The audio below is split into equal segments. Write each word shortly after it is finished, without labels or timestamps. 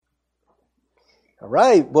All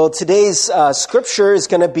right. Well, today's scripture is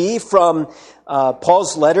going to be from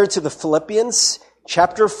Paul's letter to the Philippians,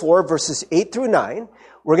 chapter 4, verses 8 through 9.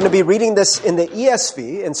 We're going to be reading this in the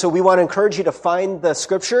ESV, and so we want to encourage you to find the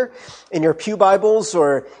scripture in your pew Bibles,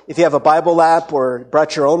 or if you have a Bible app or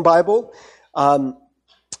brought your own Bible. We're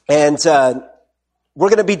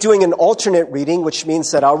going to be doing an alternate reading, which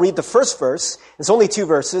means that I'll read the first verse. It's only 2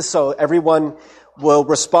 verses, so everyone will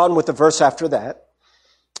respond with the verse after that.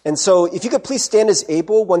 And so if you could please stand as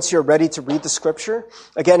able once you're ready to read the scripture.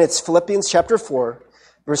 Again, it's Philippians chapter 4,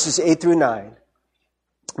 verses 8 through 9.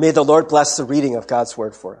 May the Lord bless the reading of God's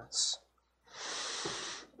word for us.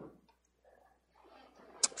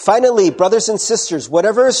 Finally, brothers and sisters,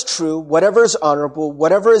 whatever is true, whatever is honorable,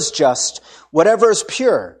 whatever is just, whatever is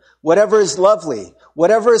pure, whatever is lovely,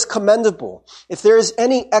 whatever is commendable, if there is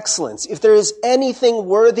any excellence, if there is anything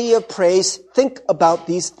worthy of praise, think about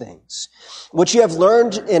these things. What you have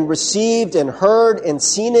learned and received and heard and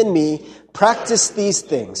seen in me, practice these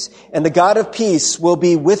things, and the God of peace will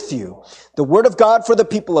be with you. The word of God for the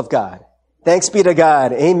people of God. Thanks be to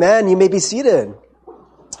God. Amen. You may be seated.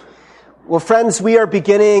 Well, friends, we are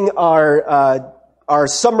beginning our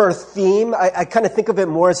summer theme. I kind of think of it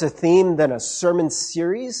more as a theme than a sermon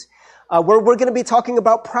series, where we're going to be talking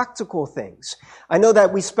about practical things. I know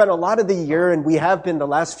that we spent a lot of the year, and we have been the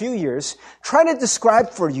last few years, trying to describe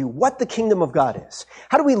for you what the kingdom of God is.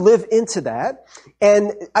 How do we live into that?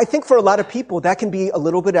 And I think for a lot of people, that can be a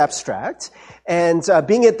little bit abstract. And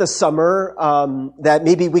being at the summer, that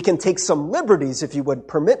maybe we can take some liberties, if you would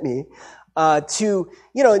permit me, to,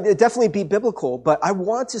 definitely be biblical, but I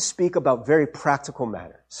want to speak about very practical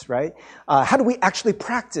matters, right? How do we actually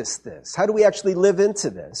practice this? How do we actually live into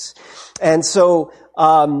this? And so,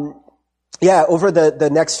 over the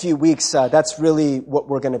next few weeks, that's really what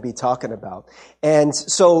we're going to be talking about. And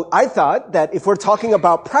so I thought that if we're talking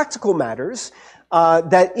about practical matters,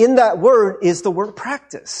 that in that word is the word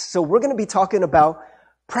practice. So we're going to be talking about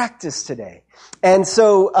practice today. And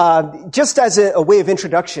so, just as a way of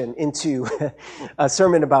introduction into a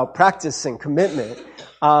sermon about practice and commitment,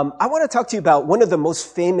 I want to talk to you about one of the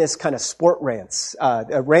most famous kind of sport rants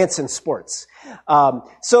in sports.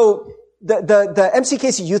 So the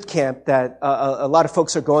MCKC youth camp that a lot of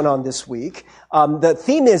folks are going on this week, the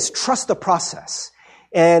theme is trust the process.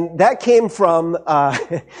 And that came from,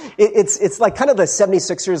 it's like kind of the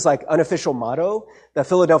 76ers like unofficial motto, the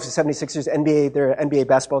Philadelphia 76ers NBA, their NBA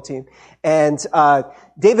basketball team. And,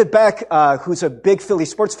 David Beck, who's a big Philly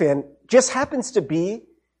sports fan, just happens to be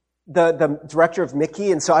the director of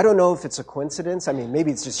Mickey. And so I don't know if it's a coincidence. I mean,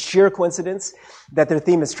 maybe it's just sheer coincidence that their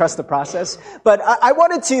theme is trust the process. But I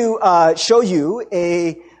wanted to, show you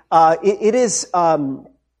it is,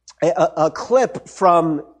 a clip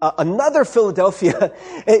from another Philadelphia.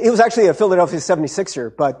 It was actually a Philadelphia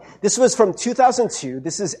 76er, but this was from 2002.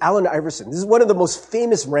 This is Allen Iverson. This is one of the most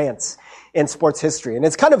famous rants in sports history, and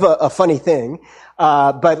it's kind of a funny thing.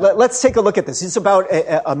 But let's take a look at this. It's about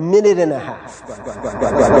a minute and a half.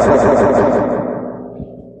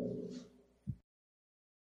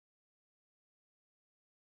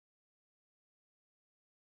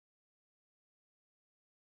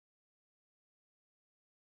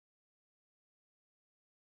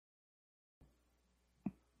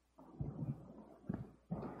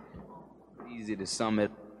 Easy to sum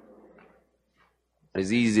it.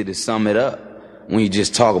 It's easy to sum it up when you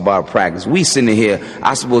just talk about practice. We sitting here,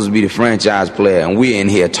 I'm supposed to be the franchise player, and we're in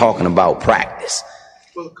here talking about practice.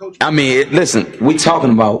 I mean, listen, we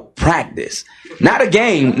talking about practice. Not a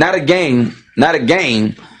game.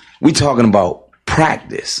 We talking about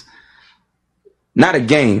practice. Not a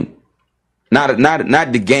game. Not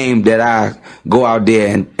the game that I go out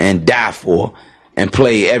there and die for and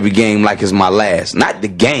play every game like it's my last. Not the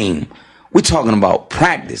game. We're talking about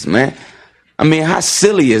practice, man. I mean, how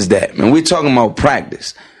silly is that, man? We're talking about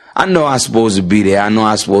practice. I know I'm supposed to be there. I know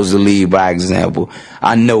I'm supposed to lead by example.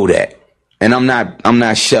 I know that. And I'm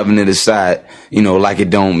not shoving it aside, like it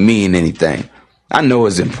don't mean anything. I know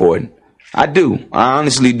it's important. I do. I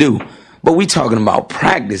honestly do. But we talking about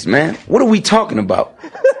practice, man. What are we talking about?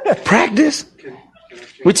 Practice?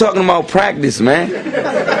 We're talking about practice, man.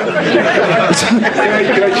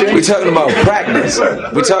 We're talking about practice.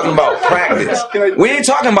 We're talking about practice. We ain't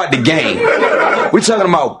talking about the game. We're talking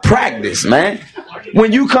about practice, man.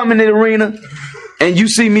 When you come in the arena and you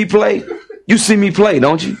see me play,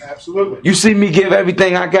 don't you? Absolutely. You see me give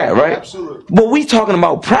everything I got, right? Absolutely. But we talking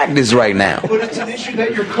about practice right now. But it's an issue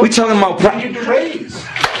that you're we talking about practice.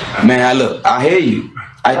 Man, I hear you.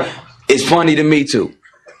 It's funny to me too.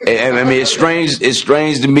 I mean, it's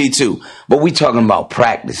strange to me too. But we talking about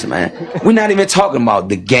practice, man. We're not even talking about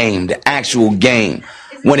the game, the actual game.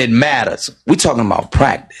 when it matters. We're talking about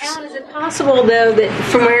practice. Alan, is it possible, though, that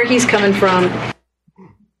from where he's coming from...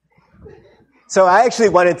 So I actually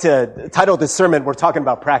wanted to title this sermon, We're Talking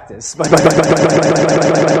About Practice. But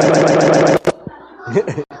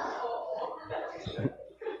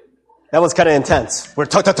that was kind of intense. We're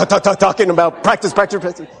talking about practice.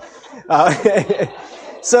 This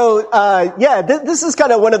is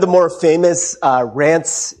kind of one of the more famous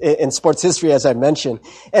rants in sports history, as I mentioned.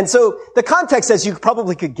 And so the context, as you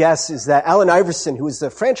probably could guess, is that Allen Iverson, who was the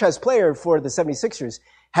franchise player for the 76ers,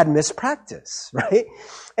 had missed practice, right?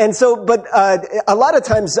 And so, but a lot of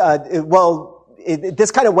times,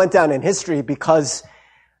 this kind of went down in history because,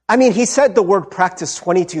 I mean, he said the word practice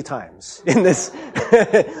 22 times in this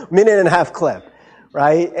minute and a half clip,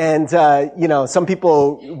 right? And, some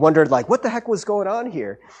people wondered, like, what the heck was going on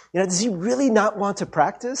here? Does he really not want to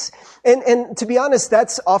practice? And to be honest,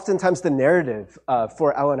 that's oftentimes the narrative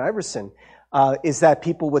for Allen Iverson, is that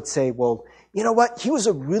people would say, well, you know what? He was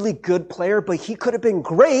a really good player, but he could have been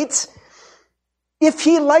great if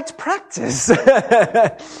he liked practice.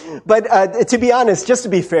 But to be honest, just to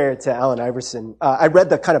be fair to Allen Iverson, I read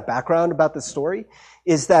the kind of background about the story,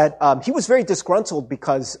 is that he was very disgruntled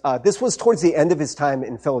because this was towards the end of his time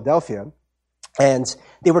in Philadelphia, and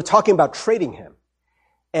they were talking about trading him.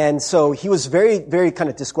 And so he was very, very kind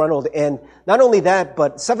of disgruntled. And not only that,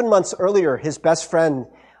 but 7 months earlier, his best friend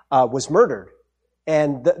was murdered.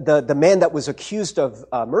 And the man that was accused of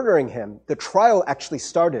murdering him, the trial actually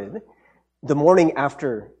started the morning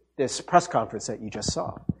after this press conference that you just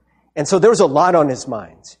saw. And so there was a lot on his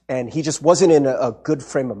mind, and he just wasn't in a good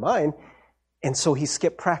frame of mind, and so he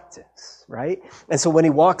skipped practice, right? And so when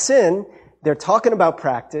he walks in, they're talking about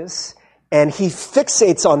practice, and he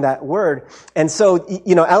fixates on that word. And so,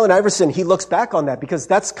 Allen Iverson, he looks back on that because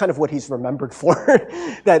that's kind of what he's remembered for.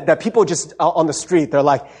 that people just on the street, they're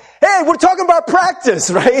like, hey, we're talking about practice,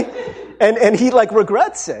 right? And he like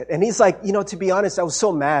regrets it. And he's like, to be honest, I was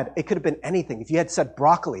so mad. It could have been anything. If you had said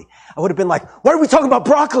broccoli, I would have been like, why are we talking about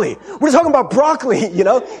broccoli? We're talking about broccoli,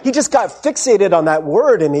 He just got fixated on that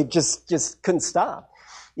word and he just couldn't stop.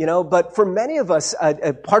 But for many of us,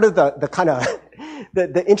 part of the kind of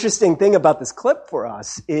the interesting thing about this clip for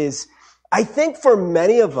us is, I think for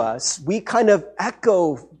many of us, we kind of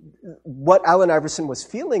echo what Allen Iverson was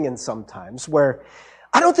feeling in sometimes, where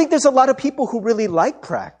I don't think there's a lot of people who really like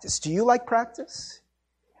practice. Do you like practice?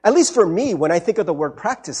 At least for me, when I think of the word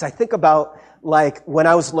practice, I think about like when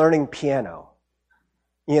I was learning piano.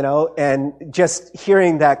 And just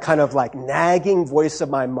hearing that kind of like nagging voice of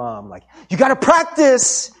my mom, like, you gotta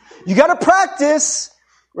practice,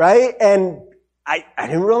 right? And I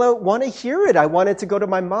didn't really want to hear it. I wanted to go to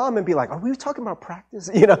my mom and be like, are we talking about practice?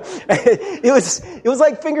 It was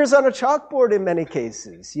like fingers on a chalkboard in many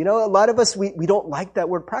cases. A lot of us, we don't like that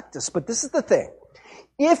word practice, but this is the thing.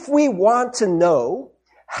 If we want to know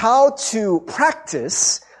how to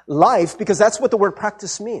practice life, because that's what the word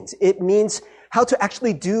practice means. It means how to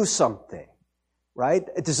actually do something, right?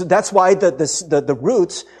 That's why the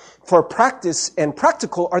roots for practice and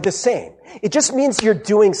practical are the same. It just means you're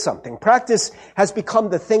doing something. Practice has become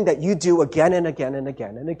the thing that you do again and again and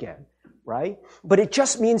again and again, right? But it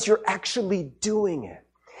just means you're actually doing it.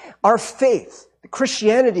 Our faith,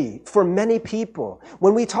 Christianity, for many people,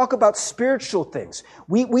 when we talk about spiritual things,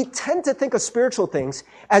 we tend to think of spiritual things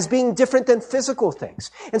as being different than physical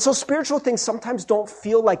things. And so spiritual things sometimes don't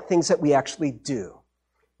feel like things that we actually do,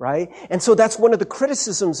 right? And so that's one of the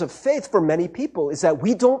criticisms of faith for many people, is that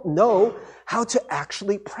we don't know how to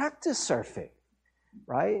actually practice our faith,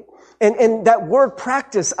 right? And that word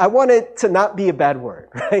practice, I want it to not be a bad word,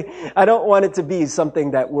 right? I don't want it to be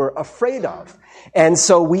something that we're afraid of. And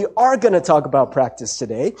so we are going to talk about practice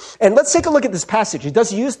today. And let's take a look at this passage. It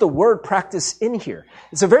does use the word practice in here.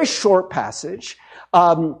 It's a very short passage.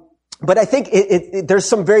 But I think there's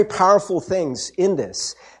some very powerful things in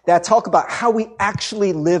this that talk about how we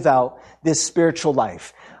actually live out this spiritual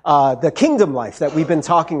life, the kingdom life that we've been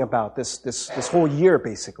talking about this whole year,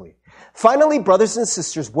 basically. Finally, brothers and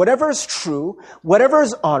sisters, whatever is true, whatever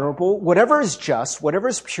is honorable, whatever is just, whatever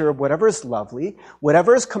is pure, whatever is lovely,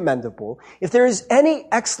 whatever is commendable, if there is any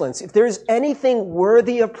excellence, if there is anything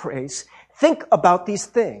worthy of praise, think about these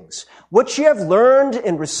things. What you have learned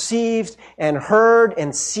and received and heard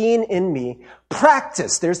and seen in me,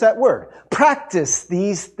 practice, there's that word, practice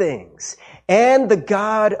these things, and the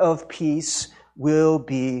God of peace will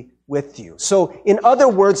be with you. So, in other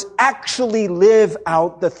words, actually live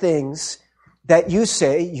out the things that you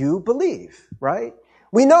say you believe, right?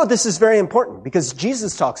 We know this is very important because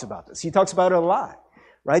Jesus talks about this. He talks about it a lot,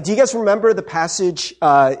 right? Do you guys remember the passage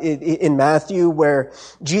in Matthew where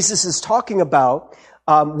Jesus is talking about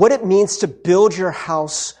what it means to build your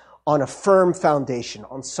house on a firm foundation,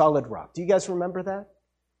 on solid rock. Do you guys remember that?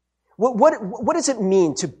 What does it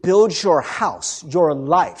mean to build your house, your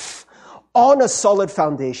life, on a solid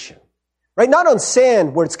foundation? Right? Not on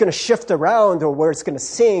sand where it's going to shift around or where it's going to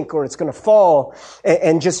sink or it's going to fall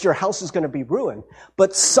and just your house is going to be ruined,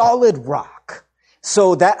 but solid rock.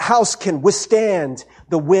 So that house can withstand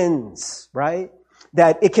the winds, right?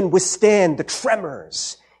 That it can withstand the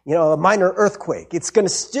tremors, a minor earthquake. It's going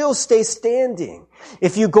to still stay standing.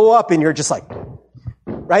 If you go up and you're just like,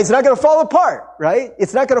 right? It's not going to fall apart, right?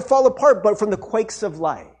 It's not going to fall apart, but from the quakes of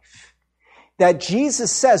life. That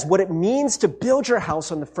Jesus says what it means to build your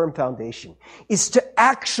house on the firm foundation is to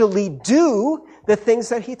actually do the things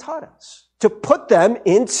that he taught us. To put them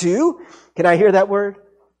into, can I hear that word?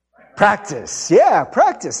 Practice. Yeah,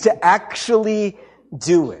 practice. To actually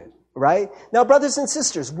do it, right? Now, brothers and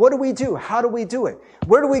sisters, what do we do? How do we do it?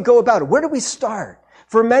 Where do we go about it? Where do we start?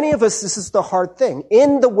 For many of us, this is the hard thing.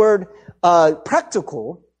 In the word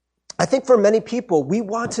practical, I think for many people, we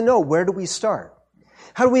want to know, where do we start?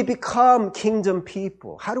 How do we become kingdom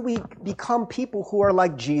people? How do we become people who are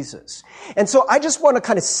like Jesus? And so I just want to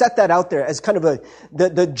kind of set that out there as kind of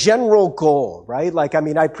the general goal, right?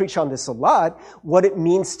 I preach on this a lot, what it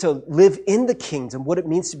means to live in the kingdom, what it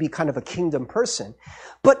means to be kind of a kingdom person.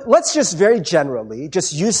 But let's just very generally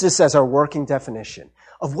just use this as our working definition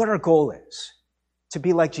of what our goal is. To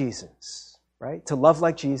be like Jesus, right? To love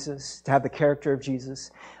like Jesus, to have the character of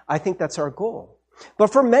Jesus. I think that's our goal.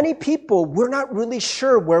 But for many people, we're not really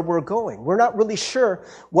sure where we're going. We're not really sure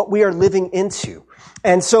what we are living into.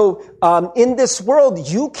 And so in this world,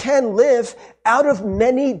 you can live out of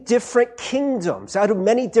many different kingdoms, out of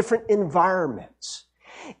many different environments.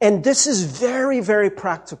 And this is very, very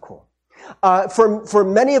practical. For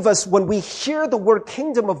many of us, when we hear the word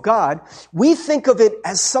kingdom of God, we think of it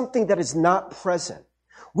as something that is not present.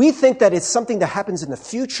 We think that it's something that happens in the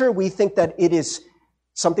future. We think that it is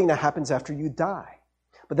something that happens after you die.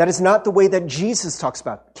 But that is not the way that Jesus talks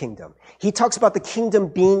about kingdom. He talks about the kingdom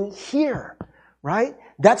being here, right?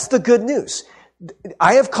 That's the good news.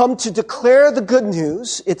 I have come to declare the good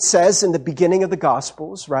news, it says in the beginning of the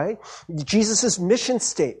Gospels, right? Jesus' mission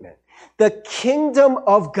statement. The kingdom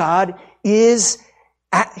of God is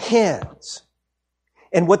at hand.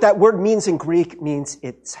 And what that word means in Greek means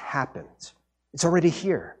it's happened. It's already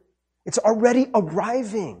here. It's already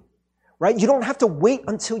arriving. Right? You don't have to wait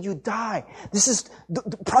until you die. This is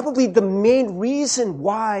probably the main reason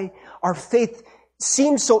why our faith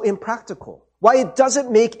seems so impractical. Why it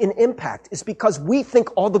doesn't make an impact is because we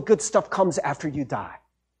think all the good stuff comes after you die.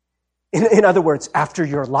 In other words, after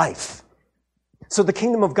your life. So the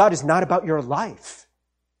kingdom of God is not about your life.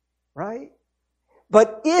 Right?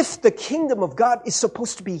 But if the kingdom of God is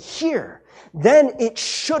supposed to be here, then it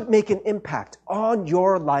should make an impact on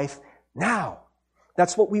your life now.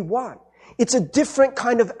 That's what we want. It's a different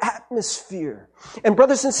kind of atmosphere. And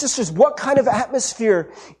brothers and sisters, what kind of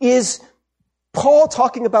atmosphere is Paul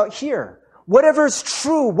talking about here? Whatever is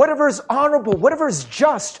true, whatever is honorable, whatever is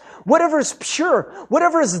just, whatever is pure,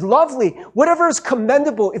 whatever is lovely, whatever is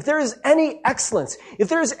commendable, if there is any excellence, if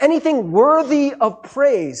there is anything worthy of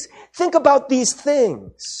praise, think about these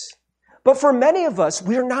things. But for many of us,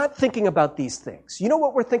 we're not thinking about these things. You know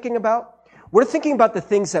what we're thinking about? We're thinking about the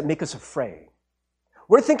things that make us afraid.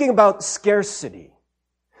 We're thinking about scarcity.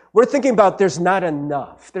 We're thinking about there's not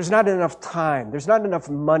enough time, there's not enough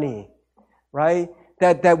money, right?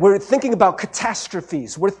 That we're thinking about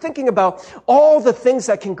catastrophes. We're thinking about all the things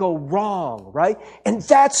that can go wrong, right? And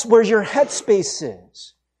that's where your headspace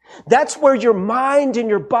is. That's where your mind and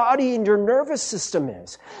your body and your nervous system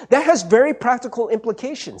is. That has very practical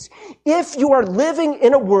implications. If you are living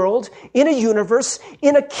in a world, in a universe,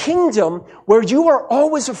 in a kingdom where you are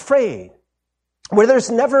always afraid, where there's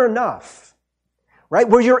never enough, right?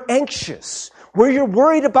 Where you're anxious, where you're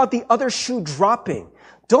worried about the other shoe dropping,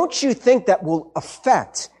 don't you think that will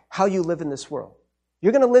affect how you live in this world?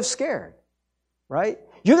 You're going to live scared, right?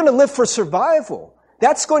 You're going to live for survival.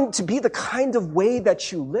 That's going to be the kind of way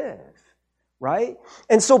that you live, right?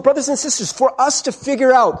 And so, brothers and sisters, for us to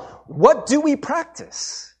figure out what do we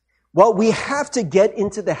practice? Well, we have to get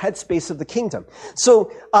into the headspace of the kingdom.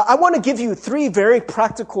 So I want to give you 3 very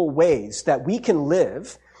practical ways that we can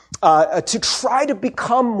live to try to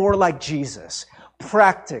become more like Jesus.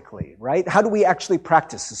 Practically, right? How do we actually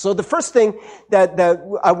practice this? So the first thing that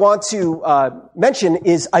I want to mention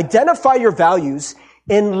is identify your values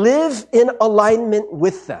and live in alignment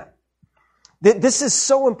with them. This is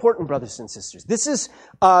so important, brothers and sisters. This is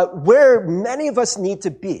where many of us need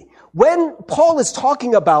to be. When Paul is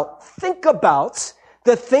talking about, think about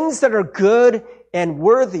the things that are good and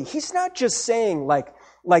worthy, he's not just saying like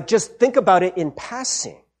just think about it in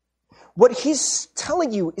passing. What he's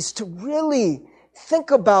telling you is to really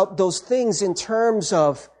think about those things in terms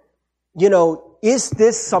of, is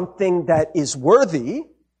this something that is worthy,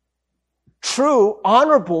 true,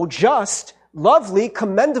 honorable, just, lovely,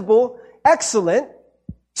 commendable, excellent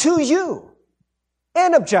to you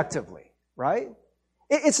and objectively, right?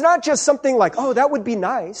 It's not just something like, oh, that would be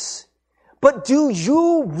nice, but do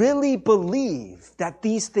you really believe that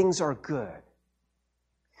these things are good?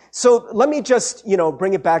 So let me just,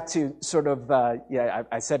 bring it back to sort of,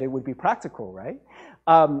 I said it would be practical, right?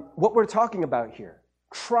 What we're talking about here,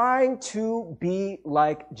 trying to be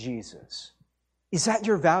like Jesus. Is that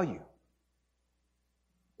your value?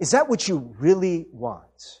 Is that what you really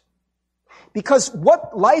want? Because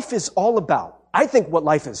what life is all about, I think what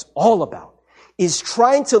life is all about, is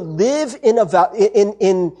trying to live in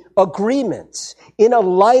agreement, in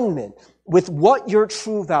alignment with what your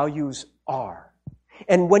true values are.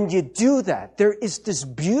 And when you do that, there is this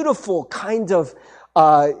beautiful kind of,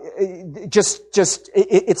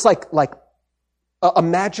 it's like a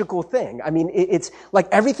magical thing. I mean, it's like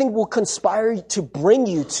everything will conspire to bring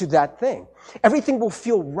you to that thing. Everything will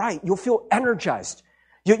feel right. You'll feel energized.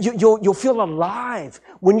 You'll feel alive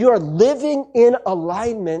when you're living in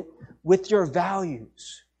alignment with your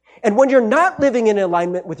values. And when you're not living in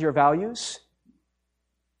alignment with your values,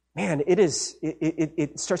 man,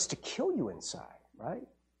 it starts to kill you inside. Right?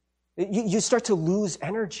 You start to lose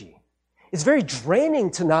energy. It's very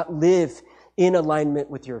draining to not live in alignment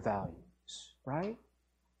with your values, right?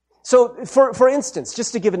 So, for instance,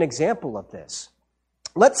 just to give an example of this,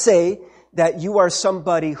 let's say that you are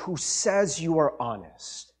somebody who says you are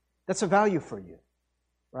honest. That's a value for you,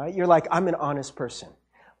 right? You're like, I'm an honest person.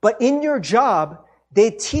 But in your job,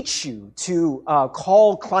 they teach you to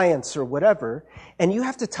call clients or whatever, and you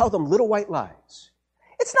have to tell them little white lies.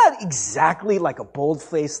 It's not exactly like a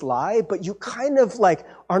bold-faced lie, but you kind of like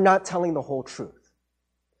are not telling the whole truth.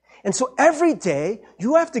 And so every day,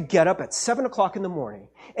 you have to get up at 7 o'clock in the morning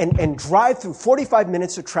and drive through 45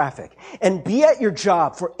 minutes of traffic and be at your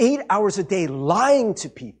job for 8 hours a day lying to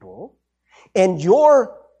people. And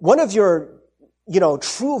one of your,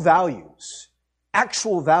 true values,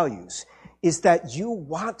 actual values, is that you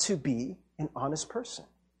want to be an honest person.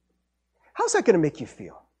 How's that going to make you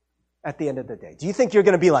feel at the end of the day? Do you think you're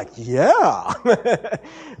going to be like, yeah,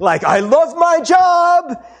 like I love my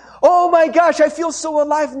job. Oh my gosh, I feel so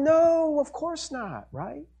alive. No, of course not,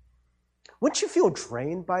 right? Wouldn't you feel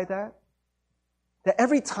drained by that? That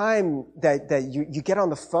every time that you get on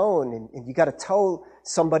the phone and you got to tell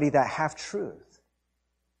somebody that half truth,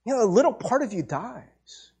 a little part of you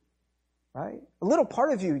dies, right? A little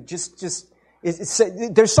part of you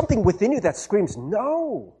there's something within you that screams,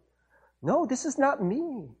 no, this is not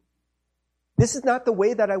me. This is not the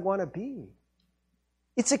way that I want to be.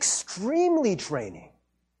 It's extremely draining.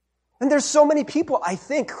 And there's so many people, I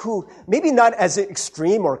think, who, maybe not as an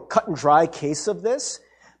extreme or cut and dry case of this,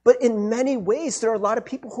 but in many ways, there are a lot of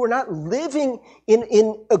people who are not living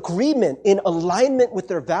in agreement, in alignment with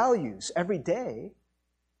their values every day.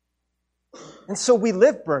 And so we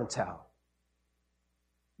live burnt out.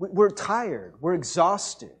 We're tired. We're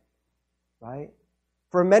exhausted, right?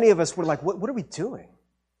 For many of us, we're like, what are we doing?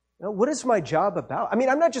 What is my job about? I mean,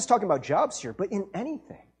 I'm not just talking about jobs here, but in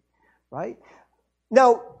anything, right?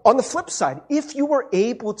 Now, on the flip side, if you were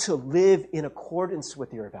able to live in accordance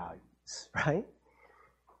with your values, right?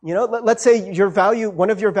 Let's say one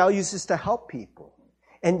of your values is to help people,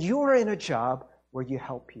 and you are in a job where you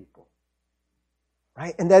help people,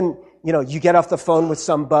 right? And then, you get off the phone with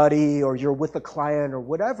somebody, or you're with a client or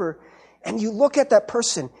whatever, and you look at that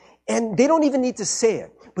person, and they don't even need to say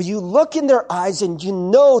it, but you look in their eyes and you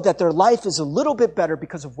know that their life is a little bit better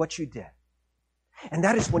because of what you did. And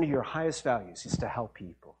that is one of your highest values, is to help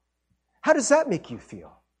people. How does that make you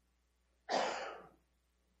feel?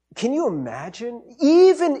 Can you imagine?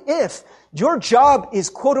 Even if your job is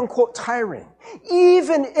quote unquote tiring,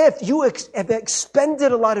 even if you have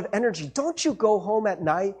expended a lot of energy, don't you go home at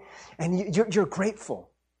night and you're grateful?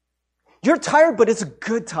 You're tired, but it's a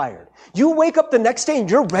good tired. You wake up the next day and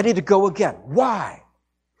you're ready to go again. Why?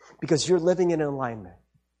 Because you're living in alignment.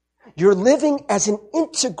 You're living as an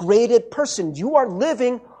integrated person. You are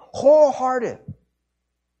living wholehearted.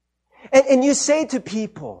 And you say to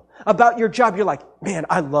people about your job, you're like, man,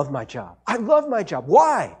 I love my job. I love my job.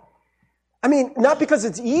 Why? I mean, not because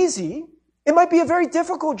it's easy. It might be a very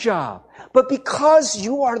difficult job, but because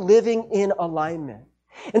you are living in alignment.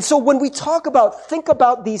 And so when we talk about, think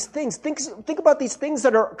about these things, think about these things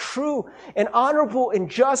that are true and honorable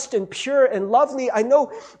and just and pure and lovely. I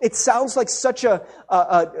know it sounds like such a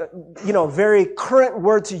very current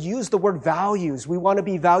word to use, the word values. We want to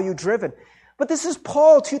be value driven. But this is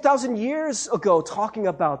Paul 2,000 years ago talking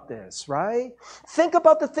about this, right? Think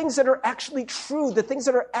about the things that are actually true, the things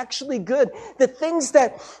that are actually good, the things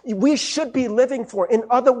that we should be living for. In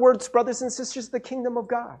other words, brothers and sisters, the kingdom of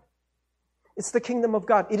God. It's the kingdom of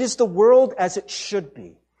God. It is the world as it should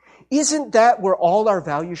be. Isn't that where all our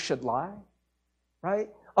values should lie? Right?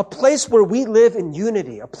 A place where we live in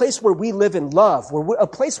unity, a place where we live in love, a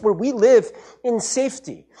place where we live in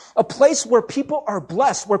safety, a place where people are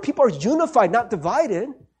blessed, where people are unified, not divided,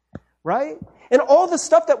 right? And all the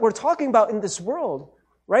stuff that we're talking about in this world,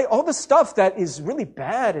 right? All the stuff that is really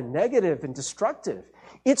bad and negative and destructive,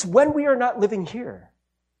 it's when we are not living here.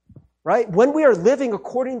 Right? When we are living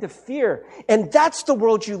according to fear, and that's the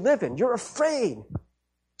world you live in. You're afraid.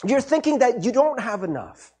 You're thinking that you don't have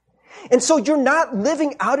enough. And so you're not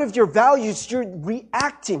living out of your values. You're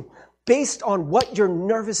reacting based on what your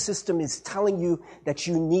nervous system is telling you that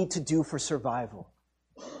you need to do for survival.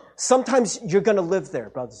 Sometimes you're going to live there,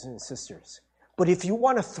 brothers and sisters. But if you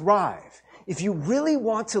want to thrive, if you really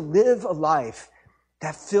want to live a life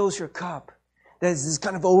that fills your cup, that is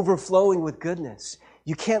kind of overflowing with goodness,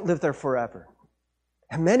 you can't live there forever.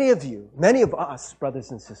 And many of us, brothers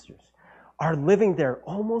and sisters, are living there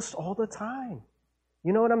almost all the time.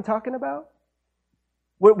 You know what I'm talking about?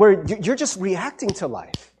 Where you're just reacting to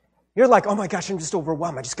life. You're like, oh my gosh, I'm just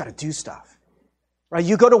overwhelmed. I just got to do stuff. Right?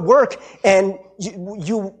 You go to work and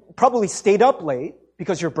you probably stayed up late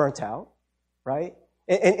because you're burnt out, right?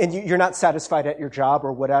 And you're not satisfied at your job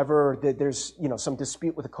or whatever, or there's, some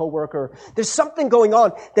dispute with a coworker. There's something going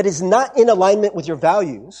on that is not in alignment with your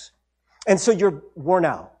values. And so you're worn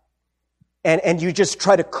out. And you just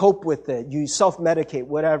try to cope with it. You self-medicate,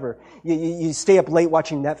 whatever. You stay up late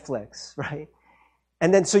watching Netflix, right?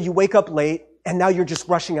 And then so you wake up late and now you're just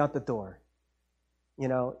rushing out the door.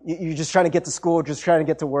 You're just trying to get to school, just trying to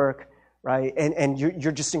get to work, right? And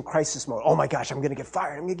you're just in crisis mode. Oh my gosh, I'm going to get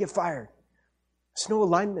fired. There's no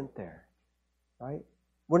alignment there, right?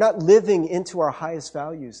 We're not living into our highest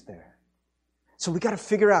values there. So we got to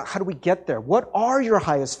figure out, how do we get there? What are your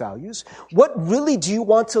highest values? What really do you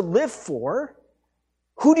want to live for?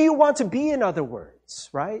 Who do you want to be, in other words,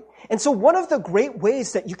 right? And so one of the great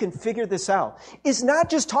ways that you can figure this out is not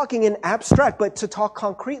just talking in abstract, but to talk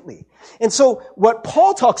concretely. And so what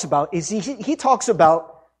Paul talks about is he talks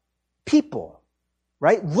about people,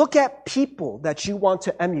 right? Look at people that you want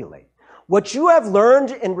to emulate. What you have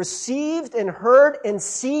learned and received and heard and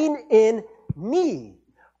seen in me,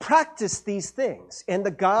 practice these things, and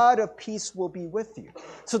the God of peace will be with you.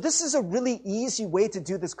 So this is a really easy way to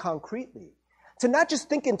do this concretely. To not just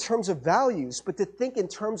think in terms of values, but to think in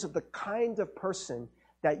terms of the kind of person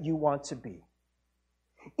that you want to be.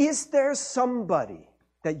 Is there somebody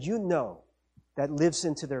that you know that lives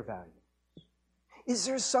into their values? Is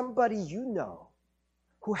there somebody you know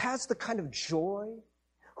who has the kind of joy,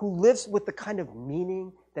 who lives with the kind of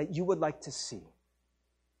meaning that you would like to see?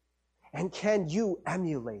 And can you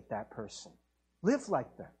emulate that person? Live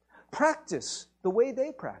like them. Practice the way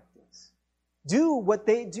they practice. Do what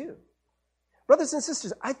they do. Brothers and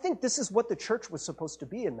sisters, I think this is what the church was supposed to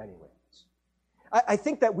be in many ways. I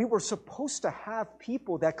think that we were supposed to have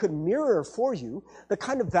people that could mirror for you the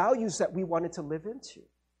kind of values that we wanted to live into,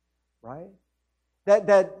 right?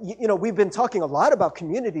 That we've been talking a lot about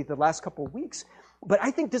community the last couple of weeks, but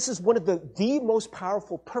I think this is one of the most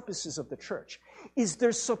powerful purposes of the church, is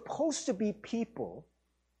there's supposed to be people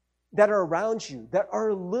that are around you that are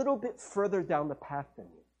a little bit further down the path than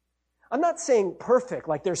you. I'm not saying perfect,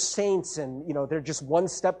 like they're saints and, they're just one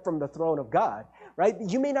step from the throne of God, right?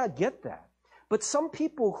 You may not get that. But some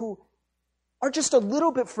people who are just a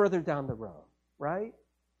little bit further down the road, right?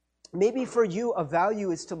 Maybe for you, a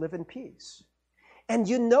value is to live in peace. And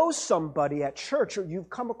you know somebody at church, or you've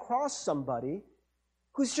come across somebody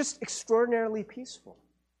who's just extraordinarily peaceful.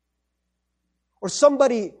 Or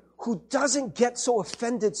somebody who doesn't get so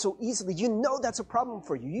offended so easily. You know that's a problem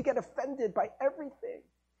for you. You get offended by everything.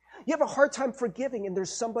 You have a hard time forgiving, and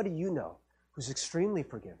there's somebody you know who's extremely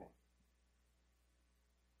forgiving.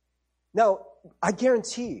 Now, I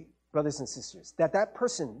guarantee, brothers and sisters, that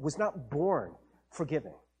person was not born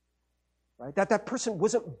forgiving. Right? That person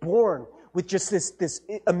wasn't born with just this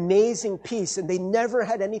amazing peace, and they never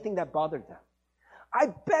had anything that bothered them. I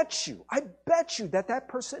bet you that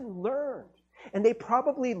person learned. And they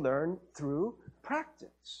probably learned through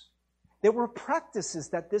practice. There were practices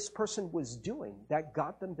that this person was doing that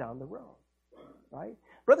got them down the road. Right?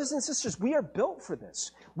 Brothers and sisters, we are built for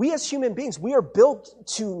this. We as human beings, we are built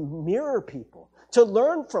to mirror people, to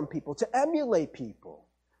learn from people, to emulate people,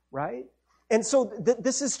 right? And so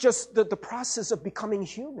this is just the process of becoming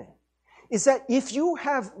human. Is that if you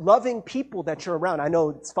have loving people that you're around, I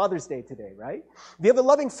know it's Father's Day today, right? If you have a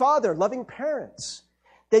loving father, loving parents,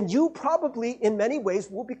 then you probably, in many ways,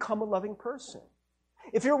 will become a loving person.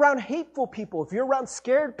 If you're around hateful people, if you're around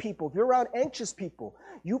scared people, if you're around anxious people,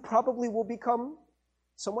 you probably will become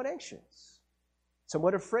somewhat anxious,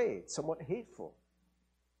 somewhat afraid, somewhat hateful,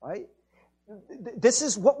 right? This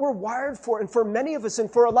is what we're wired for, and for many of us,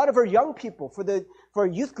 and for a lot of our young people, for our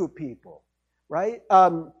youth group people, right?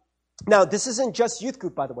 Now, this isn't just youth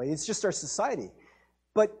group, by the way. It's just our society.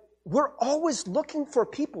 But we're always looking for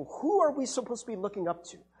people. Who are we supposed to be looking up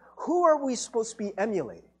to? Who are we supposed to be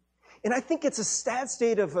emulating? And I think it's a sad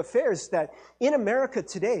state of affairs that in America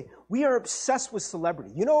today, we are obsessed with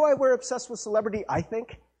celebrity. You know why we're obsessed with celebrity, I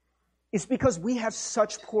think? It's because we have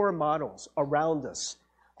such poor models around us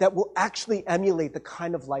that will actually emulate the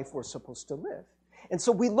kind of life we're supposed to live. And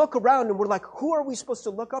so we look around and we're like, who are we supposed to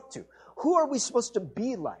look up to? Who are we supposed to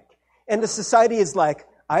be like? And the society is like,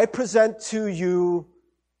 I present to you,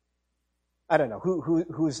 I don't know,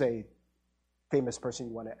 who's a famous person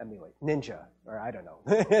you want to emulate? Ninja, or I don't know.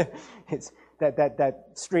 It's that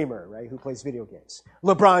streamer, right, who plays video games.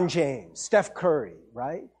 LeBron James, Steph Curry,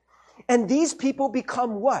 right? And these people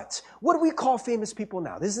become what? What do we call famous people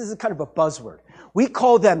now? This is kind of a buzzword. We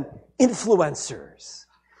call them influencers.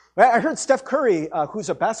 Right? I heard Steph Curry, who's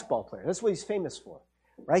a basketball player, that's what he's famous for.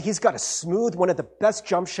 Right? He's got a smooth, one of the best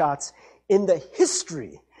jump shots in the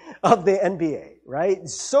history of the NBA, right?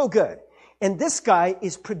 So good. And this guy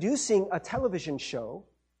is producing a television show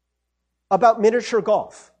about miniature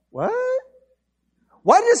golf. What?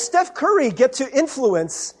 Why does Steph Curry get to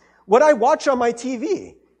influence what I watch on my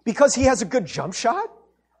TV? Because he has a good jump shot?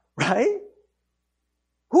 Right?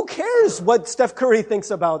 Who cares what Steph Curry thinks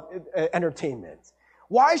about entertainment?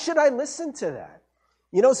 Why should I listen to that?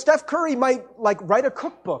 You know, Steph Curry might write a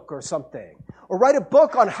cookbook or something, or write a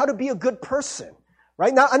book on how to be a good person,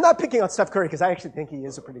 right? Now, I'm not picking on Steph Curry because I actually think he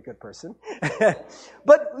is a pretty good person.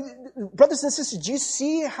 But brothers and sisters, do you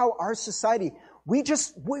see how our society, we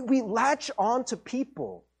latch on to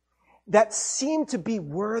people that seem to be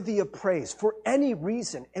worthy of praise for any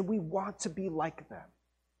reason, and we want to be like them.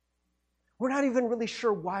 We're not even really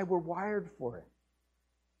sure why we're wired for it.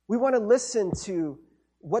 We want to listen to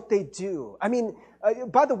what they do. I mean,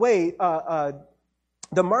 by the way,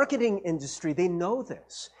 the marketing industry, they know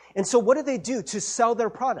this. And so what do? To sell their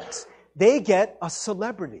products? They get a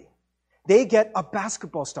celebrity. They get a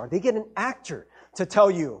basketball star. They get an actor to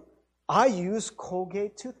tell you, I use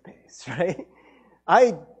Colgate toothpaste, right?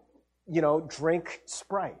 I drink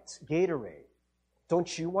Sprite, Gatorade.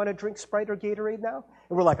 Don't you want to drink Sprite or Gatorade now?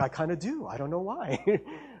 And we're like, I kind of do. I don't know why,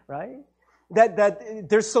 right? That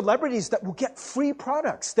there's celebrities that will get free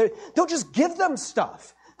products. They'll just give them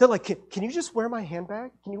stuff. They're like, can you just wear my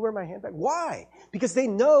handbag? Can you wear my handbag? Why? Because they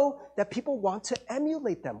know that people want to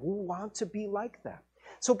emulate them, who want to be like them.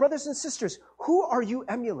 So brothers and sisters, who are you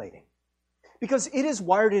emulating? Because it is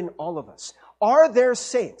wired in all of us. Are there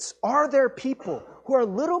saints? Are there people who are a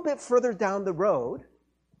little bit further down the road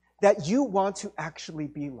that you want to actually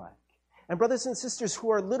be like? And brothers and sisters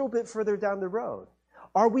who are a little bit further down the road,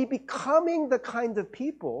 are we becoming the kind of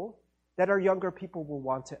people that our younger people will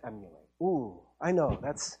want to emulate? Ooh, I know,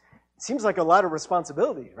 seems like a lot of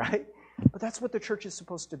responsibility, right? But that's what the church is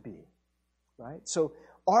supposed to be, right? So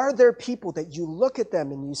are there people that you look at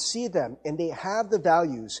them and you see them and they have the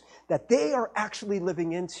values that they are actually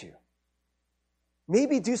living into?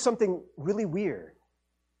 Maybe do something really weird,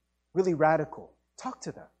 really radical. Talk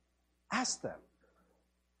to them. Ask them,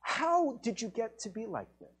 how did you get to be like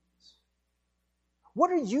this?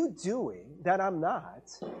 What are you doing that I'm not,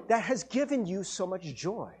 that has given you so much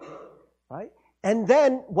joy, right? And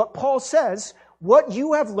then what Paul says, what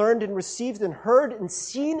you have learned and received and heard and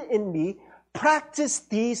seen in me, practice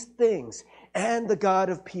these things, and the God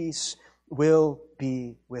of peace will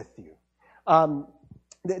be with you.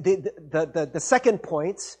 The second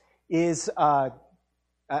point is, I'm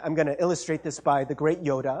going to illustrate this by the great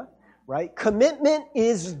Yoda, right? Commitment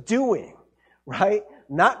is doing, right?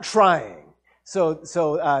 Not trying. So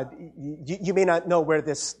you may not know where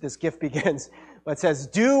this gift begins, but it says,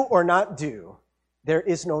 do or not do, there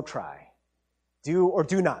is no try. Do or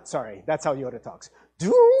do not, sorry, that's how Yoda talks.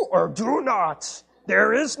 Do or do not,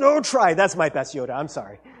 there is no try. That's my best Yoda, I'm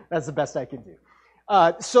sorry. That's the best I can do.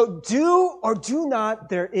 So do or do not,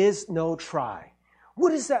 there is no try.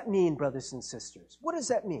 What does that mean, brothers and sisters? What does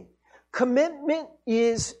that mean? Commitment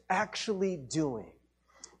is actually doing.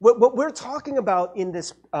 What we're talking about in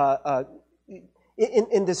this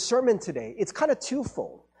in this sermon today, it's kind of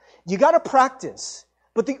twofold. You got to practice,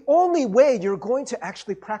 but the only way you're going to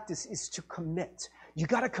actually practice is to commit. You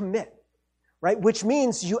got to commit, right? Which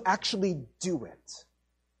means you actually do it.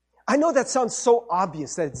 I know that sounds so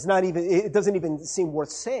obvious that it doesn't even seem worth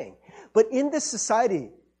saying. But in this society,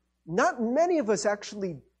 not many of us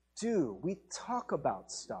actually do. We talk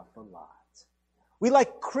about stuff a lot. We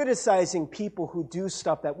like criticizing people who do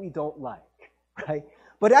stuff that we don't like, right?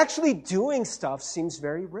 But actually doing stuff seems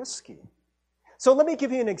very risky. So let me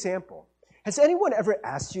give you an example. Has anyone ever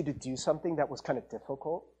asked you to do something that was kind of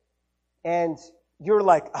difficult? And you're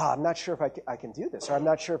like, I'm not sure if I can do this, or I'm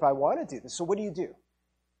not sure if I want to do this. So what do?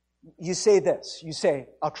 You say this. You say,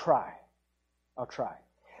 I'll try. I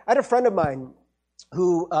had a friend of mine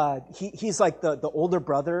who, he's like the older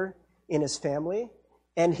brother in his family,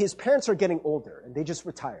 and his parents are getting older, and they just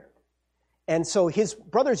retired. And so his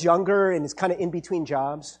brother's younger and is kind of in between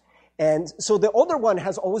jobs. And so the older one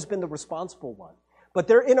has always been the responsible one. But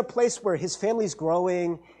they're in a place where his family's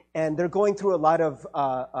growing, and they're going through a lot of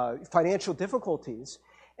financial difficulties.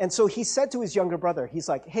 And so he said to his younger brother, he's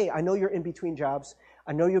like, hey, I know you're in between jobs.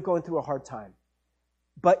 I know you're going through a hard time.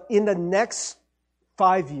 But in the next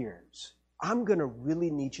 5 years, I'm going to really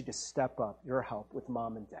need you to step up your help with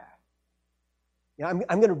mom and dad. You know,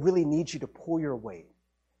 I'm going to really need you to pull your weight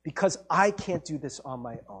because I can't do this on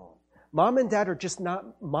my own. Mom and dad are just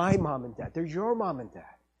not my mom and dad. They're your mom and dad,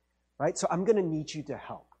 right? So I'm going to need you to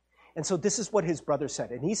help. And so this is what his brother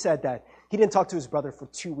said. And he said that he didn't talk to his brother for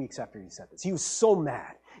 2 weeks after he said this. He was so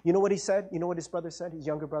mad. You know what he said? You know what his brother said, his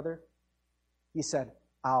younger brother? He said,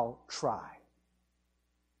 I'll try.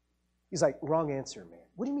 He's like, wrong answer, man.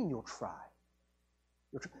 What do you mean you'll try?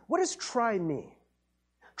 What does try mean?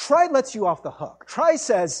 Try lets you off the hook. Try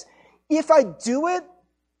says, if I do it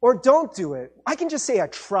or don't do it, I can just say I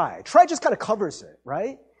tried. Try just kind of covers it,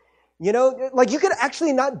 right? You know, like you could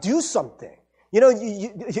actually not do something. You know,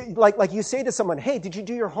 like you say to someone, hey, did you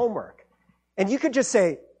do your homework? And you could just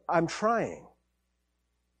say, I'm trying.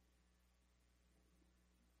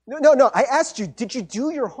 No, I asked you, did you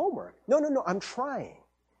do your homework? No, I'm trying,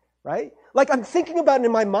 right? Like I'm thinking about it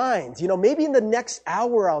in my mind, you know, maybe in the next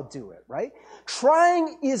hour I'll do it, right?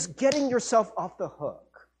 Trying is getting yourself off the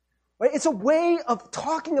hook, right? It's a way of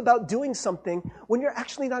talking about doing something when you're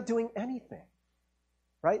actually not doing anything,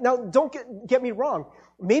 right? Now, don't get me wrong.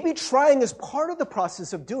 Maybe trying is part of the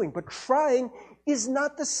process of doing, but trying is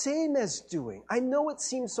not the same as doing. I know it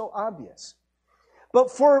seems so obvious. But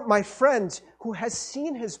for my friend who has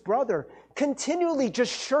seen his brother continually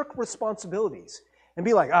just shirk responsibilities and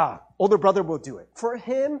be like, older brother will do it. For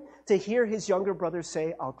him to hear his younger brother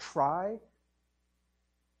say, I'll try,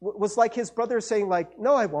 was like his brother saying like,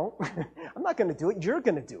 no, I won't. I'm not going to do it. You're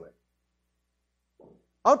going to do it.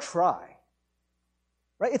 I'll try.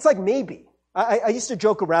 Right? It's like maybe. I used to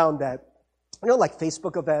joke around that, you know, like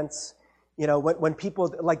Facebook events, you know, when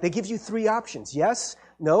people, like they give you 3 options. Yes,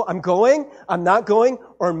 no, I'm going, I'm not going,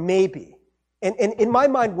 or maybe. And in my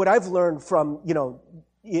mind, what I've learned from, you know,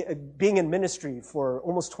 being in ministry for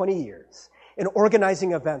almost 20 years and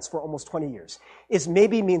organizing events for almost 20 years is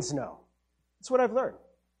maybe means no. That's what I've learned.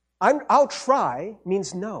 I'll try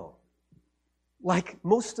means no. Like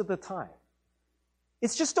most of the time.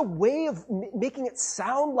 It's just a way of making it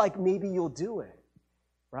sound like maybe you'll do it.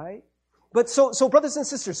 Right? But so brothers and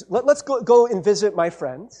sisters, let's go and visit my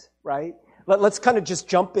friend, right? Let's kind of just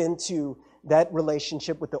jump into that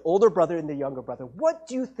relationship with the older brother and the younger brother. What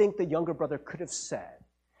do you think the younger brother could have said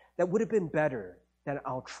that would have been better than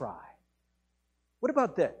I'll try? What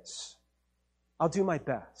about this? I'll do my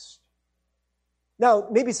best. Now,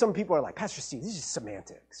 maybe some people are like, Pastor Steve, this is just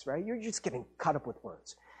semantics, right? You're just getting caught up with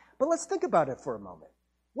words. But let's think about it for a moment.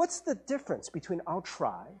 What's the difference between I'll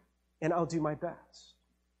try and I'll do my best?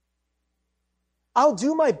 I'll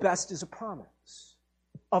do my best is a promise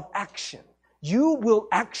of action. You will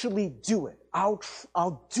actually do it.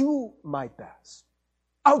 I'll do my best.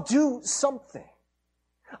 I'll do something.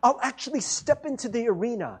 I'll actually step into the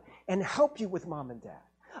arena and help you with mom and dad.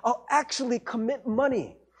 I'll actually commit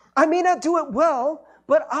money. I may not do it well,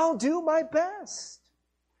 but I'll do my best.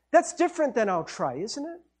 That's different than I'll try, isn't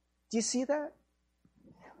it? Do you see that?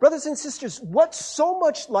 Brothers and sisters, what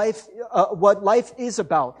life is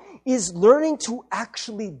about is learning to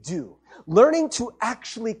actually do, learning to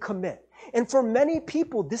actually commit. And for many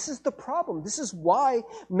people, this is the problem. This is why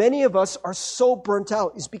many of us are so burnt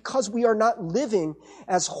out, is because we are not living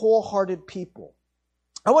as wholehearted people.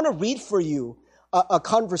 I want to read for you a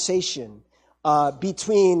conversation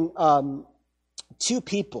between 2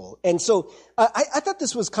 people. And so I thought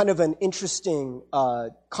this was kind of an interesting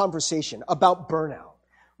conversation about burnout.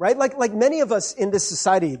 right? Like many of us in this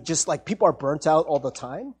society, just like people are burnt out all the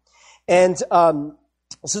time. And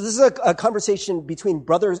so this is a conversation between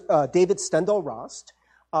Brother David Stendhal Rost,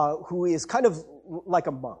 who is kind of like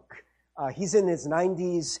a monk. He's in his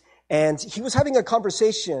 90s, and he was having a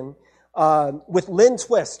conversation with Lynn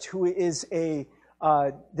Twist, who is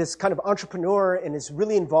this kind of entrepreneur and is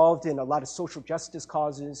really involved in a lot of social justice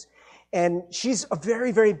causes. And she's a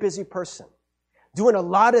very, very busy person, doing a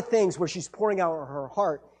lot of things where she's pouring out her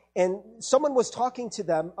heart. And someone was talking to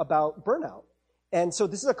them about burnout. And so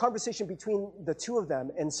this is a conversation between the two of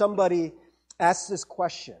them, and somebody asked this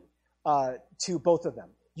question to both of them.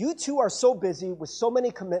 You two are so busy with so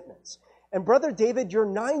many commitments. And Brother David, you're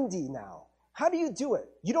 90 now. How do you do it?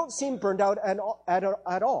 You don't seem burned out at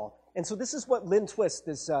all. And so this is what Lynn Twist,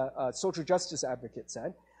 this social justice advocate,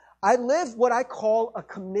 said. I live what I call a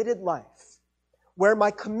committed life, where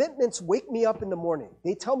my commitments wake me up in the morning.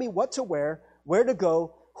 They tell me what to wear, where to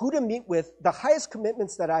go, who to meet with, the highest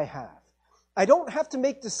commitments that I have. I don't have to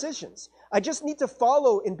make decisions. I just need to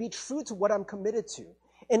follow and be true to what I'm committed to.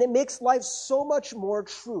 And it makes life so much more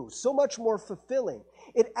true, so much more fulfilling.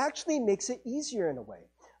 It actually makes it easier in a way.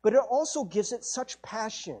 But it also gives it such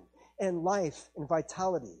passion and life and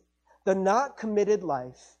vitality. The not committed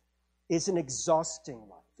life is an exhausting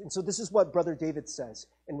life. And so this is what Brother David says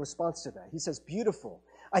in response to that. He says, beautiful.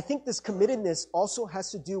 I think this committedness also has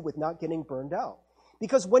to do with not getting burned out.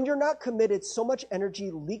 Because when you're not committed, so much energy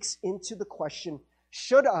leaks into the question,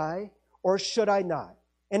 should I or should I not?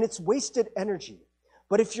 And it's wasted energy.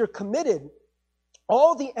 But if you're committed,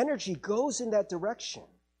 all the energy goes in that direction.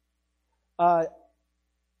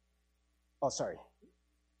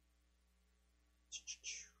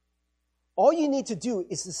 All you need to do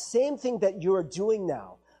is the same thing that you're doing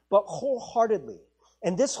now, but wholeheartedly.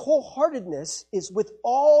 And this wholeheartedness is with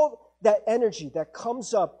all that energy that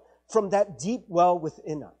comes up from that deep well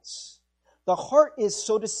within us. The heart is,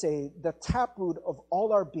 so to say, the taproot of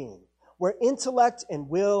all our being, where intellect and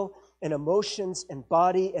will and emotions and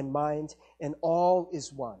body and mind and all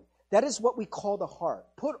is one. That is what we call the heart.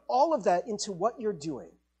 Put all of that into what you're doing.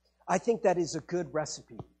 I think that is a good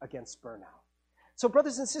recipe against burnout. So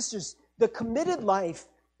brothers and sisters, the committed life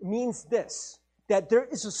means this, that there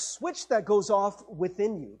is a switch that goes off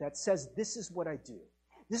within you that says, this is what I do.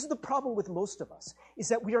 This is the problem with most of us, is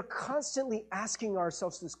that we are constantly asking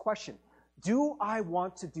ourselves this question, do I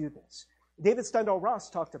want to do this? David Stendhal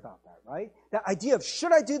Rost talked about that, right? That idea of,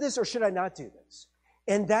 should I do this or should I not do this?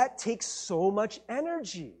 And that takes so much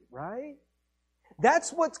energy, right?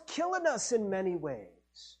 That's what's killing us in many ways.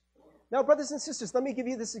 Now, brothers and sisters, let me give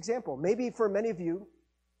you this example. Maybe for many of you,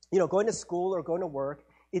 going to school or going to work,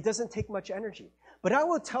 it doesn't take much energy. But I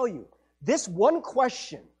will tell you, this one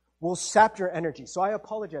question will sap your energy. So I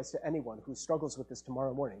apologize to anyone who struggles with this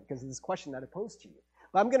tomorrow morning because of this question that I posed to you.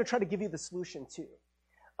 But I'm going to try to give you the solution too.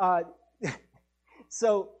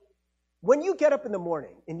 So when you get up in the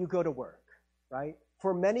morning and you go to work, right?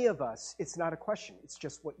 For many of us, it's not a question. It's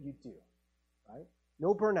just what you do, right?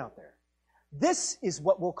 No burnout there. This is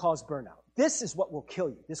what will cause burnout. This is what will kill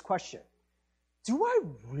you. This question. Do I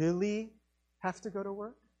really have to go to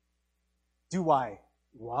work? Do I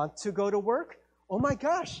want to go to work? Oh my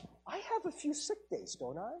gosh, I have a few sick days,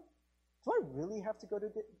 don't I? Do I really have to go to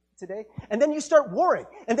today? And then you start worrying,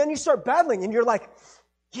 and then you start battling, and you're like,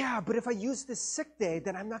 yeah, but if I use this sick day,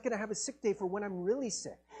 then I'm not going to have a sick day for when I'm really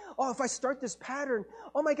sick. Oh, if I start this pattern,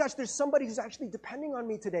 oh my gosh, there's somebody who's actually depending on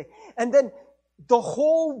me today. And then the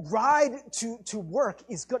whole ride to work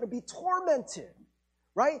is going to be tormented,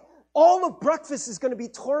 right? All of breakfast is going to be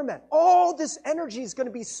torment. All this energy is going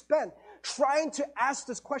to be spent trying to ask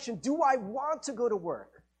this question, do I want to go to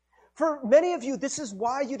work? For many of you, this is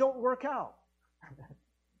why you don't work out.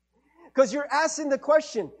 Because you're asking the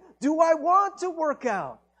question, do I want to work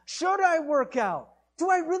out? Should I work out? Do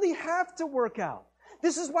I really have to work out?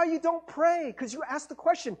 This is why you don't pray, because you ask the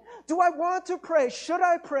question, do I want to pray? Should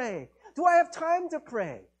I pray? Do I have time to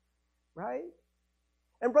pray? Right?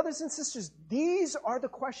 And brothers and sisters, these are the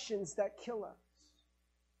questions that kill us.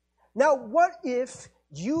 Now, what if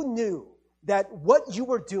you knew that what you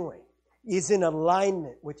were doing is in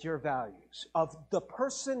alignment with your values of the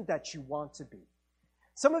person that you want to be?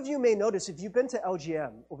 Some of you may notice, if you've been to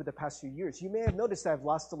LGM over the past few years, you may have noticed that I've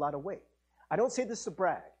lost a lot of weight. I don't say this to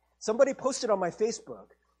brag. Somebody posted on my Facebook,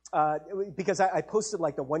 because I posted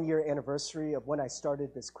like the 1-year anniversary of when I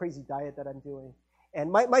started this crazy diet that I'm doing.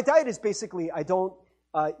 And my diet is basically, I don't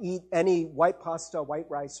eat any white pasta, white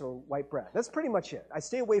rice, or white bread. That's pretty much it. I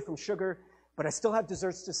stay away from sugar, but I still have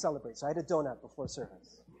desserts to celebrate. So I had a donut before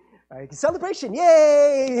service. All right, celebration,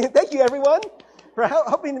 yay! Thank you, everyone, for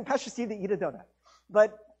helping Pastor Steve to eat a donut.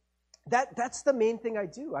 But that's the main thing I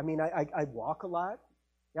do. I mean, I walk a lot.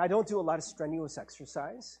 I don't do a lot of strenuous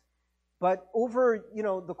exercise. But over,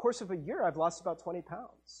 the course of a year, I've lost about 20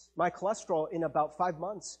 pounds. My cholesterol in about 5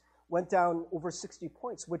 months went down over 60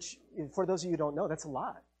 points, which, for those of you who don't know, that's a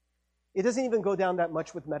lot. It doesn't even go down that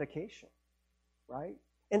much with medication, right?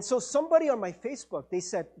 And so somebody on my Facebook, they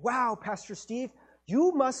said, wow, Pastor Steve,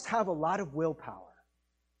 you must have a lot of willpower.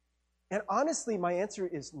 And honestly, my answer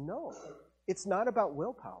is no. It's not about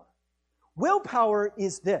willpower. Willpower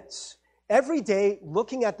is this. Every day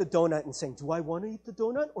looking at the donut and saying, do I want to eat the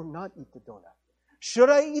donut or not eat the donut? Should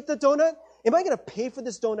I eat the donut? Am I going to pay for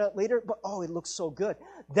this donut later? But, it looks so good.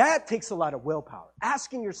 That takes a lot of willpower.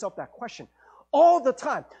 Asking yourself that question all the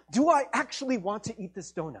time. Do I actually want to eat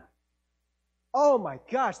this donut? Oh my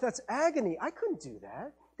gosh, that's agony. I couldn't do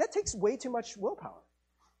that. That takes way too much willpower.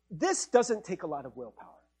 This doesn't take a lot of willpower.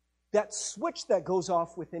 That switch that goes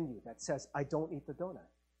off within you that says, I don't eat the donut.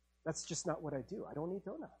 That's just not what I do. I don't eat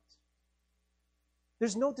donuts.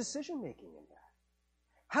 There's no decision-making in that.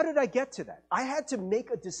 How did I get to that? I had to make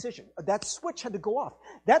a decision. That switch had to go off.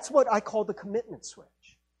 That's what I call the commitment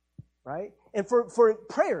switch, right? And for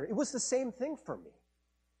prayer, it was the same thing for me.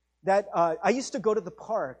 That I used to go to the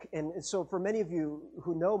park, and so for many of you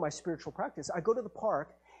who know my spiritual practice, I go to the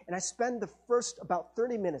park, and I spend the first about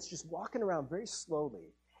 30 minutes just walking around very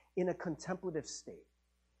slowly in a contemplative state.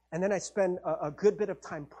 And then I spend a good bit of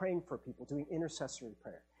time praying for people, doing intercessory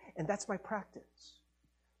prayer. And that's my practice.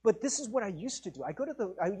 But this is what I used to do.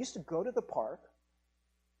 I used to go to the park,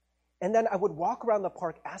 and then I would walk around the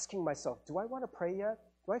park asking myself, do I want to pray yet?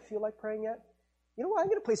 Do I feel like praying yet? You know what? I'm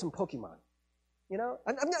going to play some Pokemon.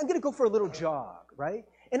 I'm going to go for a little jog, right?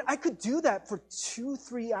 And I could do that for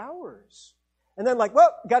 2-3 hours. And then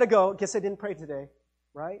got to go. Guess I didn't pray today,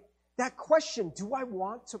 right? That question, do I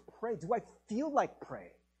want to pray? Do I feel like praying?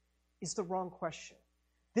 Is the wrong question.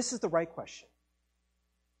 This is the right question.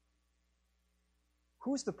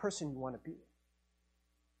 Who is the person you want to be?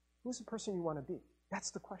 Who's the person you want to be? That's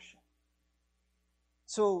the question.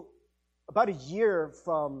 So about a year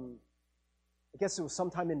from, I guess it was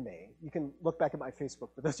sometime in May. You can look back at my Facebook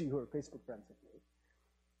for those of you who are Facebook friends with me.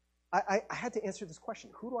 I had to answer this question.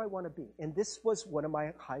 Who do I want to be? And this was one of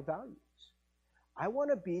my high values. I want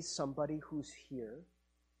to be somebody who's here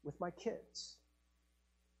with my kids.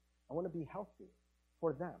 I want to be healthy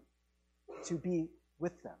for them, to be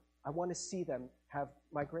with them. I want to see them have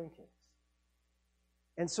my grandkids.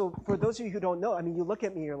 And so for those of you who don't know, you look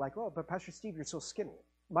at me, you're like, oh, but Pastor Steve, you're so skinny.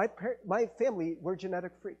 My family, we're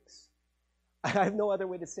genetic freaks. I have no other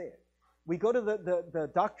way to say it. We go to the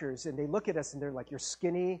doctors, and they look at us, and they're like, you're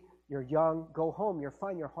skinny, you're young, go home, you're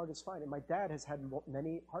fine, your heart is fine. And my dad has had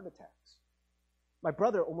many heart attacks. My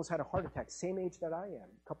brother almost had a heart attack, same age that I am,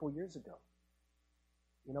 a couple of years ago.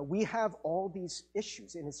 We have all these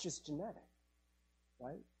issues, and it's just genetic,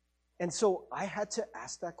 right? And so I had to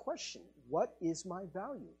ask that question, what is my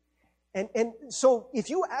value? And so if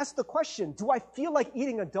you ask the question, do I feel like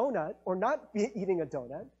eating a donut or not eating a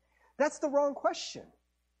donut, that's the wrong question,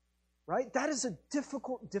 right? That is a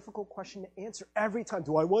difficult question to answer every time.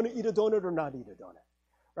 Do I want to eat a donut or not eat a donut,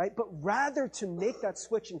 right? But rather to make that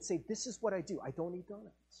switch and say, this is what I do. I don't eat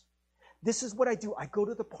donuts. This is what I do. I go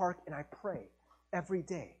to the park and I pray every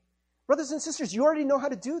day. Brothers and sisters, you already know how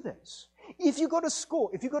to do this. If you go to school,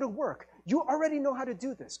 if you go to work, you already know how to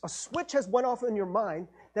do this. A switch has went off in your mind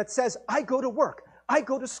that says, I go to work, I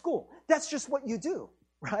go to school. That's just what you do,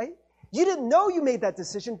 right? You didn't know you made that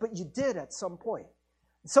decision, but you did at some point.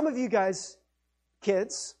 Some of you guys,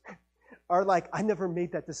 kids, are like, I never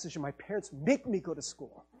made that decision. My parents make me go to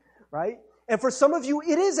school, right? And for some of you,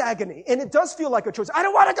 it is agony, and it does feel like a choice. I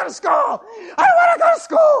don't want to go to school. I don't want to go to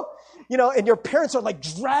school. And your parents are like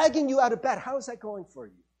dragging you out of bed. How is that going for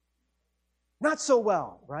you? Not so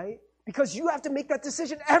well, right? Because you have to make that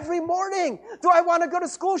decision every morning. Do I want to go to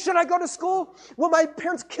school? Should I go to school? Will my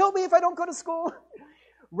parents kill me if I don't go to school?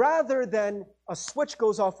 Rather than a switch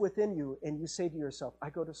goes off within you and you say to yourself, I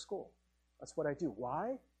go to school. That's what I do.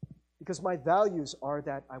 Why? Because my values are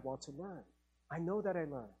that I want to learn. I know that I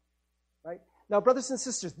learn, right? Now, brothers and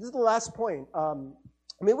sisters, this is the last point.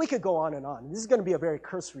 We could go on and on. This is going to be a very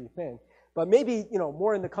cursory thing. But maybe,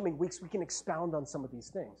 more in the coming weeks, we can expound on some of these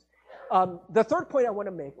things. The third point I want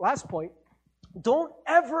to make, last point, don't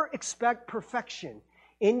ever expect perfection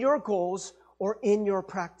in your goals or in your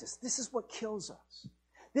practice. This is what kills us.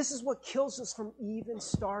 This is what kills us from even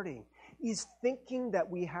starting, is thinking that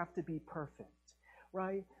we have to be perfect,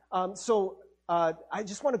 right? So I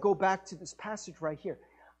just want to go back to this passage right here.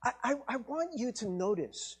 I want you to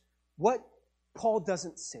notice what Paul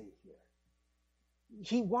doesn't say here.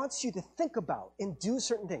 He wants you to think about and do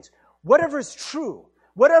certain things. Whatever is true,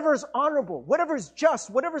 whatever is honorable, whatever is just,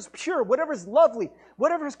 whatever is pure, whatever is lovely,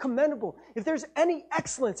 whatever is commendable, if there's any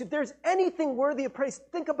excellence, if there's anything worthy of praise,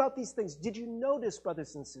 think about these things. Did you notice,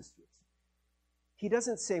 brothers and sisters? He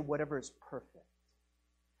doesn't say whatever is perfect.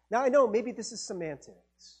 Now, I know maybe this is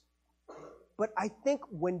semantics, but I think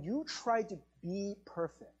when you try to be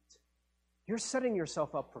perfect, you're setting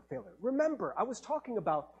yourself up for failure. Remember, I was talking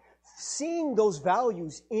about seeing those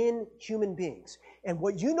values in human beings. And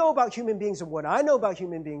what you know about human beings and what I know about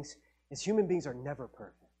human beings is human beings are never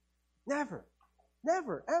perfect. Never.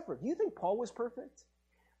 Never, ever. Do you think Paul was perfect?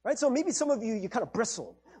 Right? So maybe some of you kind of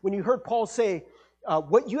bristled when you heard Paul say,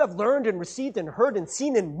 what you have learned and received and heard and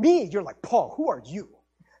seen in me. You're like, Paul, who are you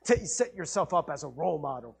to set yourself up as a role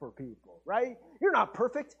model for people, right? You're not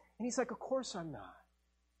perfect. And he's like, of course I'm not.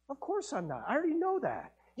 Of course I'm not. I already know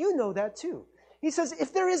that. You know that too. He says,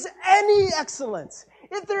 if there is any excellence,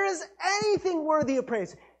 if there is anything worthy of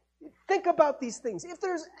praise, think about these things. If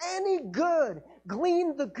there's any good,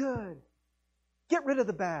 glean the good. Get rid of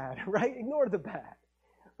the bad, right? Ignore the bad,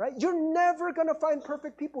 right? You're never going to find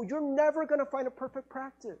perfect people. You're never going to find a perfect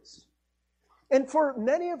practice. And for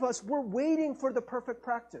many of us, we're waiting for the perfect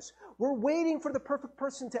practice. We're waiting for the perfect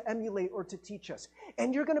person to emulate or to teach us.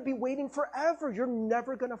 And you're going to be waiting forever. You're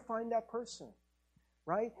never going to find that person.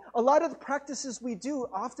 Right? A lot of the practices we do,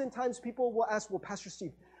 oftentimes people will ask, well, Pastor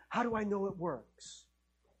Steve, how do I know it works?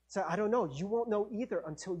 So I don't know. You won't know either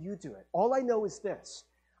until you do it. All I know is this.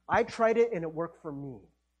 I tried it and it worked for me.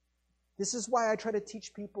 This is why I try to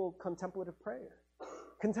teach people contemplative prayer.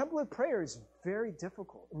 Contemplative prayer is very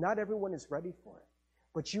difficult. Not everyone is ready for it.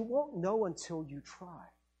 But you won't know until you try.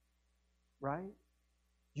 Right?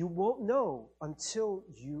 You won't know until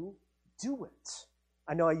you do it.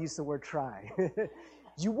 I know I used the word try.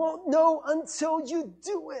 You won't know until you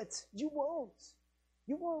do it. You won't.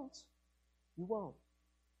 You won't. You won't.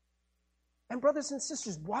 And brothers and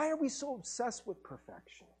sisters, why are we so obsessed with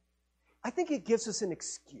perfection? I think it gives us an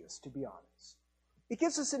excuse, to be honest. It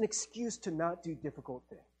gives us an excuse to not do difficult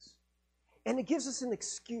things. And it gives us an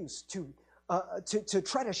excuse to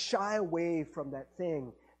try to shy away from that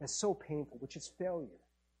thing that's so painful, which is failure.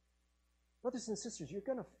 Brothers and sisters, you're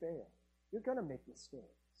going to fail. You're going to make mistakes.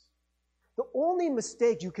 The only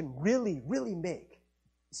mistake you can really, really make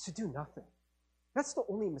is to do nothing. That's the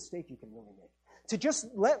only mistake you can really make. To just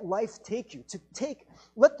let life take you,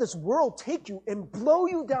 let this world take you and blow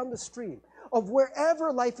you down the stream of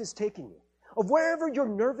wherever life is taking you, of wherever your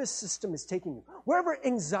nervous system is taking you, wherever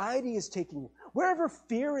anxiety is taking you, wherever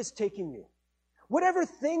fear is taking you, whatever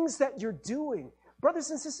things that you're doing. Brothers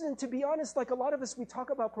and sisters, and to be honest, like a lot of us, we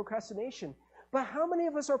talk about procrastination. But how many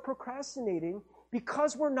of us are procrastinating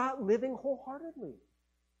because we're not living wholeheartedly?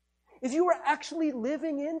 If you were actually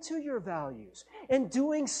living into your values and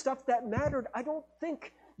doing stuff that mattered, I don't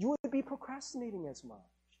think you would be procrastinating as much.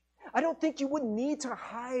 I don't think you would need to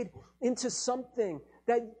hide into something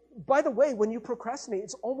that, by the way, when you procrastinate,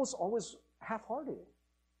 it's almost always half-hearted.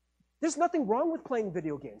 There's nothing wrong with playing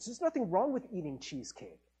video games. There's nothing wrong with eating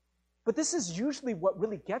cheesecake. But this is usually what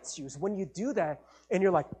really gets you, is when you do that and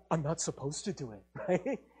you're like, I'm not supposed to do it,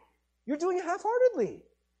 right? You're doing it half-heartedly.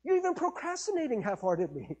 You're even procrastinating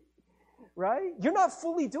half-heartedly, right? You're not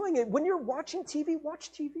fully doing it. When you're watching TV,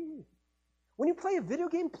 watch TV. When you play a video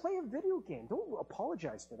game, play a video game. Don't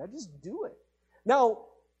apologize for that. Just do it. Now,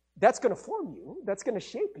 that's going to form you. That's going to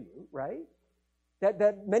shape you, right?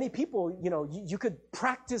 That many people, you could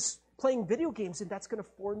practice playing video games and that's going to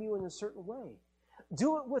form you in a certain way.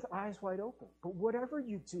 Do it with eyes wide open. But whatever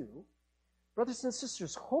you do, brothers and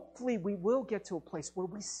sisters, hopefully we will get to a place where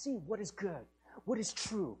we see what is good, what is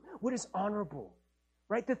true, what is honorable,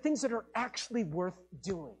 right? The things that are actually worth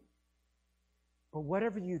doing. But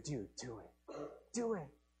whatever you do, do it. Do it,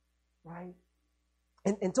 right?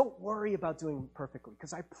 And don't worry about doing perfectly,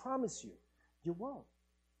 because I promise you, you won't.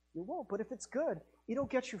 You won't. But if it's good, it'll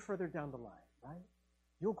get you further down the line, right?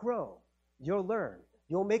 You'll grow. You'll learn.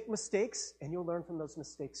 You'll make mistakes, and you'll learn from those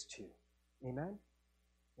mistakes too. Amen?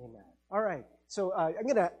 Amen. All right. So I'm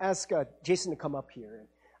going to ask Jason to come up here.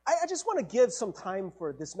 I just want to give some time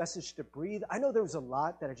for this message to breathe. I know there was a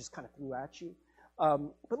lot that I just kind of threw at you.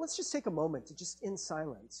 But let's just take a moment to just in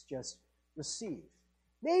silence, just receive.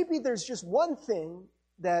 Maybe there's just one thing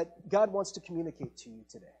that God wants to communicate to you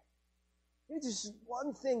today. Maybe there's just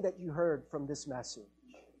one thing that you heard from this message.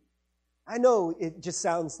 I know it just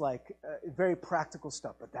sounds like very practical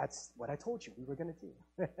stuff, but that's what I told you we were going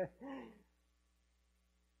to do.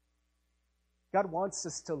 God wants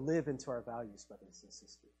us to live into our values, brothers and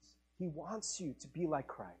sisters. He wants you to be like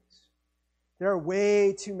Christ. There are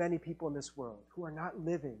way too many people in this world who are not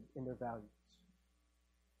living in their values.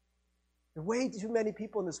 There are way too many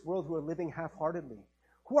people in this world who are living half-heartedly,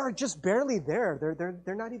 who are just barely there.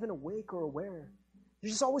 They're not even awake or aware. They're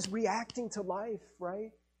just always reacting to life,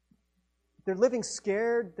 right? They're living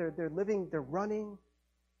scared. They're running.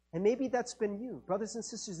 And maybe that's been you. Brothers and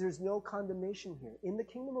sisters, there's no condemnation here. In the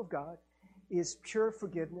kingdom of God is pure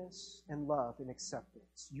forgiveness and love and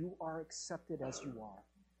acceptance. You are accepted as you are.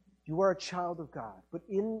 You are a child of God. But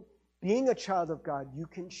in being a child of God, you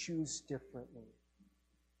can choose differently.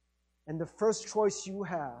 And the first choice you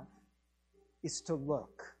have is to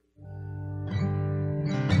look.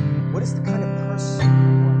 What is the kind of person you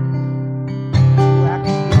want? Do you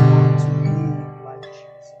actually want to be like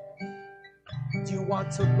Jesus? Do you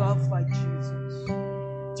want to love like Jesus?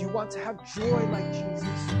 Do you want to have joy like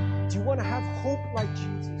Jesus? Do you want to have hope like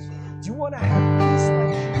Jesus? Do you want to have peace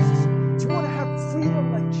like Jesus? Do you want to have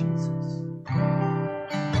freedom like Jesus? I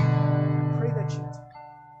pray that you do.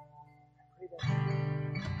 I pray that you do.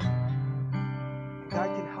 And God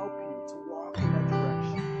can help you to walk in that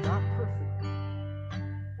direction. Not perfectly,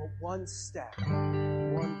 but one step,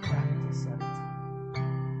 one practice at a time.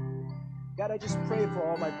 God, I just pray for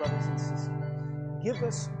all my brothers and sisters. Give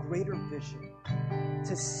us greater vision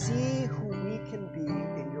to see who we can be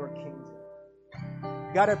in your kingdom.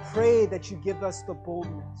 God, I pray that you give us the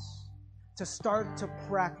boldness to start to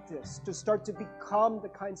practice, to start to become the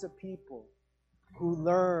kinds of people who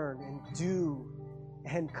learn and do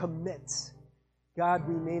and commit. God,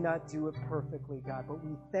 we may not do it perfectly, God, but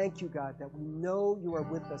we thank you, God, that we know you are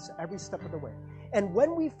with us every step of the way. And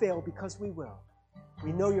when we fail, because we will,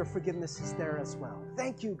 we know your forgiveness is there as well.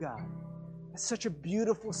 Thank you, God. It's such a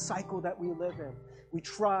beautiful cycle that we live in. We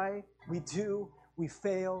try, we do, we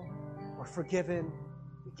fail, we're forgiven,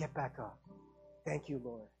 we get back up. Thank you,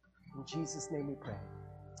 Lord. In Jesus' name we pray.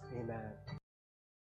 Amen.